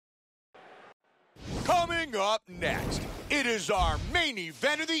Coming up next, it is our main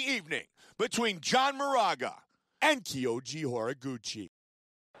event of the evening between John Moraga and Kyoji Horiguchi.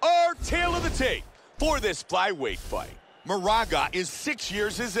 Our tale of the tape for this flyweight fight. Moraga is 6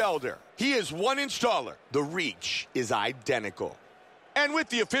 years his elder. He is 1 inch taller. The reach is identical. And with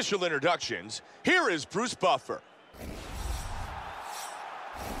the official introductions, here is Bruce Buffer.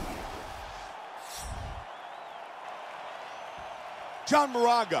 John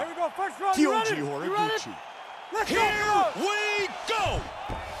Moraga, Kyoji Horiguchi. Here we go!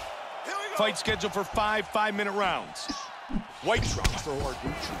 Fight scheduled for 5 5-minute rounds. White trunks for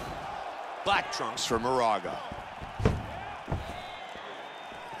Horiguchi. Black trunks for Moraga.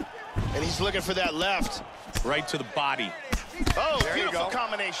 And he's looking for that left. Right to the body. Oh, there beautiful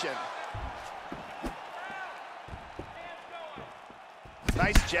combination.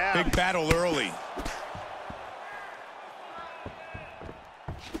 Nice jab. Big battle early.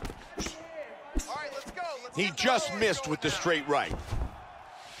 He just missed with the straight right.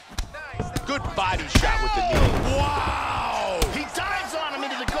 Good body shot with the knee. Wow! He dives on him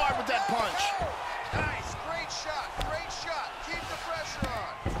into the guard with that punch. Nice, great shot. Keep the pressure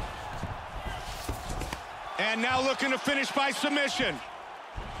on. And now looking to finish by submission.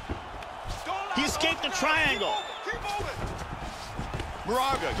 He escaped the triangle. Keep moving.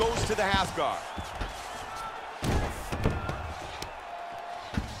 Moraga goes to the half guard.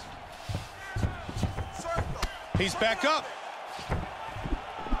 He's back up.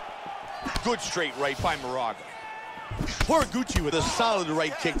 Good straight right by Moraga. Horiguchi with a solid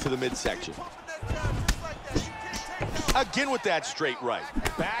right kick to the midsection. Again with that straight right.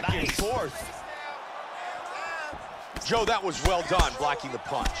 Back and forth. Joe, that was well done blocking the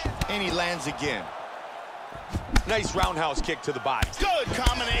punch. And he lands again. Nice roundhouse kick to the body. Good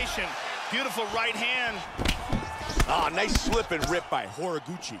combination. Beautiful right hand. Ah, nice slip and rip by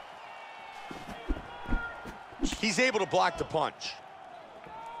Horiguchi. He's able to block the punch.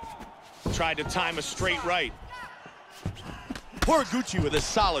 Tried to time a straight right. Horiguchi with a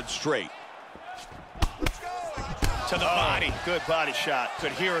solid straight. To the body. Good body shot.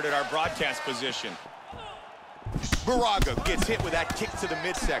 Could hear it at our broadcast position. Moraga gets hit with that kick to the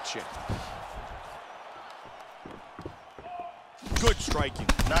midsection. Good striking.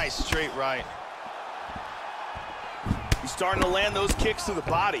 Nice straight right. He's starting to land those kicks to the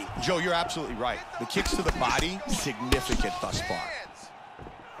body. Joe, you're absolutely right. The kicks to the body, significant thus far.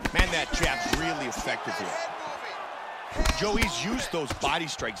 Man, that jab's really effective here. Joe, he's used those body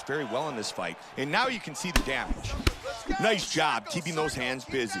strikes very well in this fight, and now you can see the damage. Nice job keeping those hands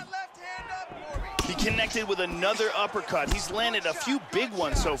busy. He connected with another uppercut. He's landed a few big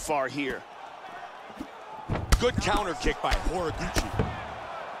ones so far here. Good counter kick by Horiguchi.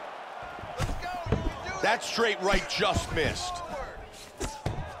 That straight right just missed.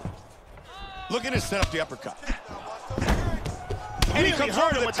 Looking to set up the uppercut. And he comes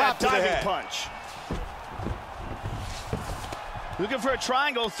over to the top of the head. Punch. Looking for a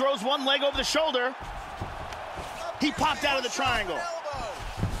triangle, throws one leg over the shoulder. He popped out of the triangle.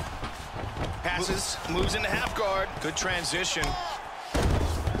 Passes, moves into half guard. Good transition.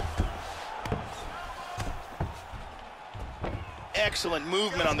 Excellent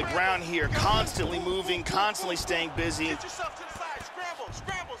movement on the ground here. Constantly moving, constantly staying busy. Get yourself to the side.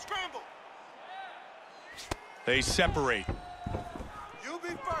 Scramble. They separate. You be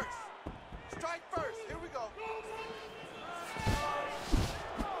first. Strike first. Here we go.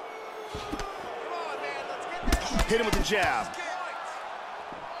 Come on, man. Let's get that. Hit him with the jab.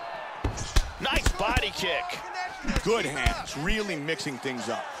 Nice body kick. Good hands, really mixing things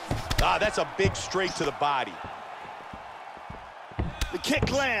up. Ah, that's a big straight to the body. The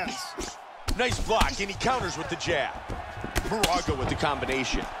kick lands. Nice block, and he counters with the jab. Moraga with the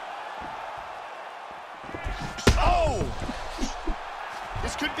combination. Oh!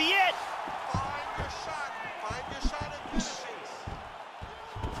 This could be it. Find your shot and finish.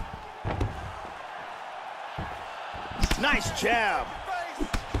 Nice jab.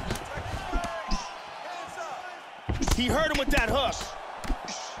 He hurt him with that hook.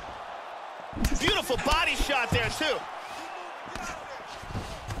 Beautiful body shot there, too.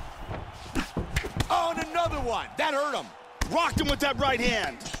 Oh, and another one. That hurt him. Rocked him with that right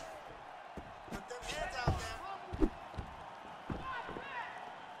hand. Put them hands out, man.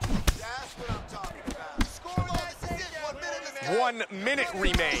 That's what I'm talking about. Score that. 1 minute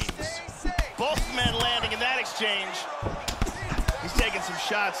remains. Both men landing in that exchange. He's taking some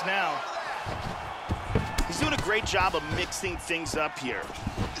shots now. He's doing a great job of mixing things up here.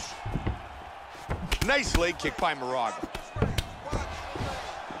 Nice leg kick by Moraga.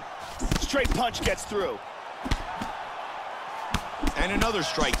 Straight punch gets through. And another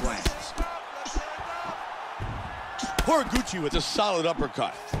strike lands. Horiguchi with a solid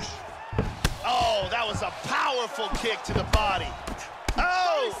uppercut. Oh, that was a powerful kick to the body.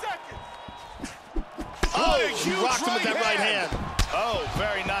 Oh! Oh, he rocked him with that right hand. Oh,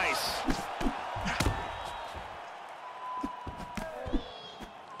 very nice.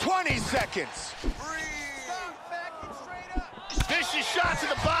 20 seconds. Vicious shot to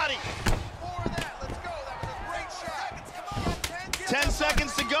the body. 10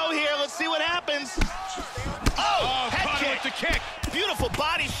 seconds to go here. Let's see what happens. Oh, head kick. With the kick. Beautiful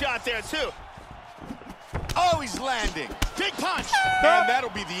body shot there, too. Oh, he's landing. Big punch. And that'll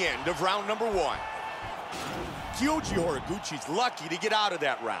be the end of round number 1. Kyoji Horiguchi's lucky to get out of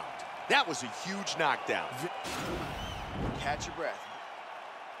that round. That was a huge knockdown. Catch your breath.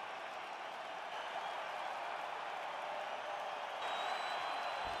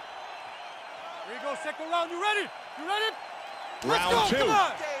 Here you go, second round. You ready? You ready? Round 2. Come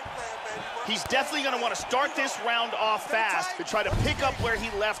on. He's definitely going to want to start this round off fast to try to pick up where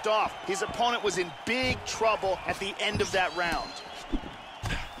he left off. His opponent was in big trouble at the end of that round.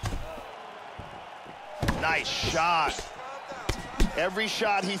 Nice shot. Every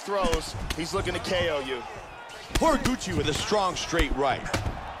shot he throws, he's looking to KO you. Horiguchi with a strong straight right.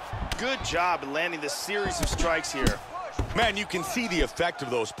 Good job in landing this series of strikes here. Man, you can see the effect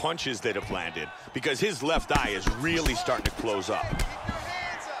of those punches that have landed because his left eye is really starting to close up.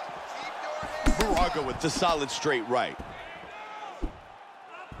 Moraga with the solid straight right.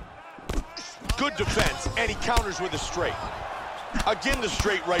 Good defense, and he counters with a straight. Again, the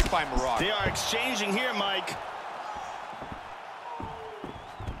straight right by Moraga. They are exchanging here, Mike.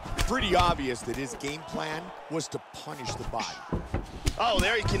 Pretty obvious that his game plan was to punish the body. Oh,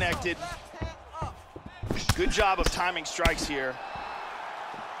 there he connected. Good job of timing strikes here.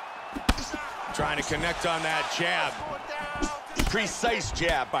 Trying to connect on that jab. Precise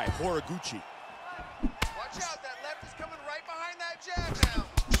jab by Horiguchi. Watch out, that left is coming right behind that jab now.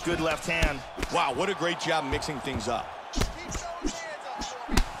 Good left hand. Wow, what a great job mixing things up. Keep those hands up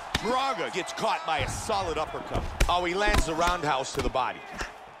for me. Moraga gets caught by a solid uppercut. Oh, he lands the roundhouse to the body.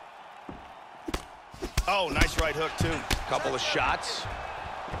 Oh, nice right hook, too. Couple of shots.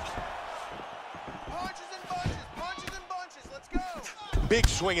 Punches and bunches, let's go. Big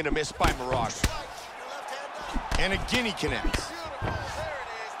swing and a miss by Moraga. And again he connects. Beautiful,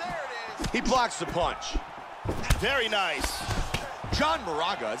 there it is. He blocks the punch. Very nice. John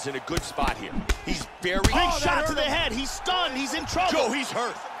Moraga is in a good spot here. He's very... Big shot to the head. He's stunned. He's in trouble. Joe, he's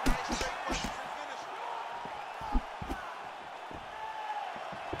hurt.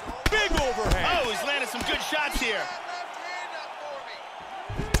 Big overhand. Oh, he's landed some good shots here.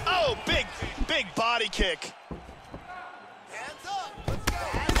 Oh, big body kick. Hands up, let's go.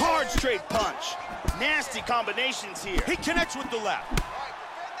 Hard straight punch. Nasty combinations here. He connects with the left. All right,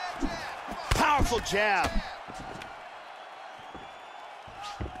 defend that jab. Come on. Powerful jab.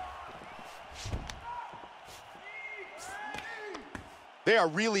 They are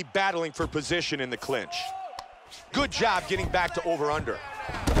really battling for position in the clinch. Good job getting back to over-under.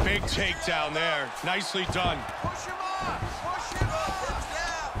 Big takedown there. Nicely done. Push him off. Push him off.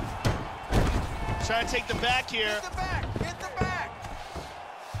 Down. Trying to take the back here. Hit the back. Hit the back.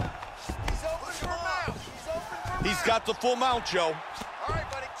 He's open for mount. He's open for mount. He's got the full mount, Joe. All right,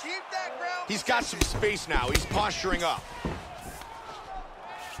 buddy, keep that ground. He's got some space now. He's posturing up.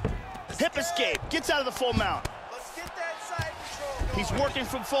 Hip escape. Gets out of the full mount. Let's get that side control going. He's working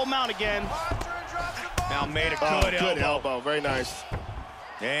from full mount again. Posture and drops the ball. Now made a Oh, good elbow. Very nice.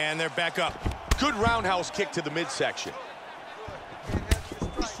 And they're back up. Good roundhouse kick to the midsection.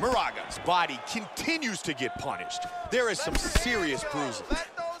 Moraga's body continues to get punished. There is some serious bruising. Let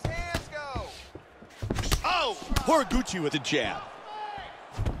those hands go. Oh! Horiguchi with a jab.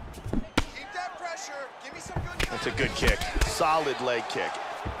 Keep that pressure. Give me some good. That's a good kick. Solid leg kick.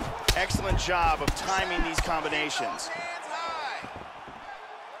 Excellent job of timing these combinations. Hands high.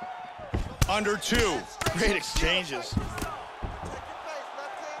 Under 2. Great exchanges. Take your pace.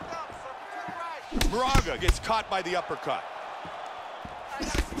 Left hand up. Circle to the right. Moraga gets caught by the uppercut.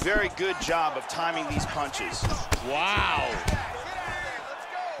 Very good job of timing these punches. Wow. Get out of there. Let's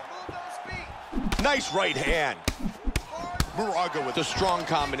go. Move those feet. Nice right hand. Moraga with a strong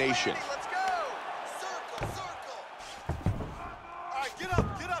combination. Let's go. Circle, circle. All right, get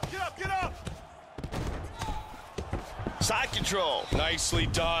up, get up, get up, get up. Side control. Nicely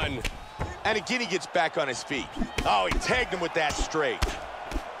done. And again, he gets back on his feet. Oh, he tagged him with that straight.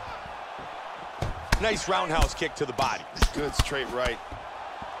 Nice roundhouse kick to the body. Good straight right.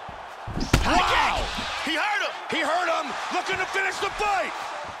 Wow! He hurt him. He hurt him, looking to finish the fight.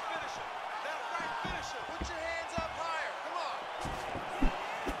 Finish him. Left, right, finish him. Put your hands up higher. Come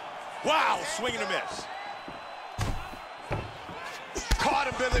on. Wow, swing and a miss.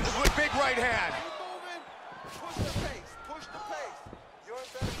 with big right hand. Keep moving. Push the pace. Push the pace. You're in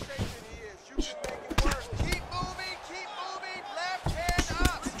better shape than he is. You can make it work. Keep moving. Keep moving. Left hand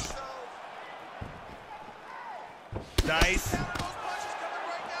up. Nice. Those punches coming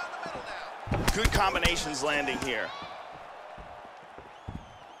right down the middle now. Good combinations landing here.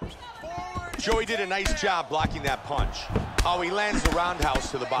 Forward. Joey did a nice job blocking that punch. Oh, he lands the roundhouse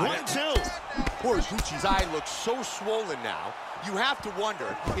to the body. 1-2. Horiguchi's eye looks so swollen now, you have to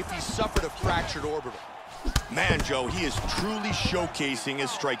wonder if he suffered a fractured orbital. Man, Joe, he is truly showcasing his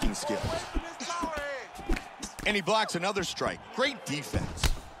striking skills. And he blocks another strike. Great defense.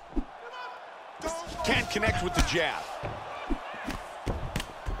 Can't connect with the jab.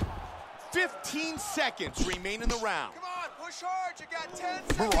 15 seconds remain in the round. Come on, push hard. You got 10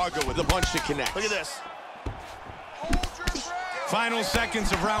 seconds. Moraga with a punch to connect. Look at this. Hold your breath. Final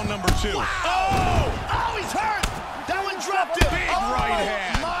seconds of round number 2. Oh! Oh, he's hurt! That one dropped him! Big Oh, right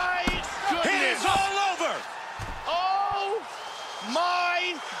hand. My goodness! It is all over! Oh,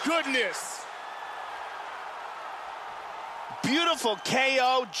 my goodness! Beautiful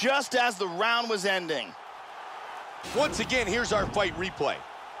KO just as the round was ending. Once again, here's our fight replay.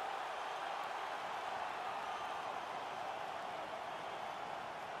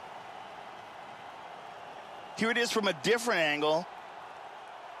 Here it is from a different angle.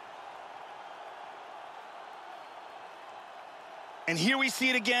 And here we see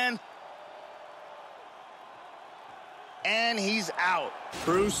it again. And he's out.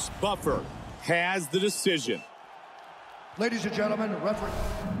 Bruce Buffer has the decision. Ladies and gentlemen, referee.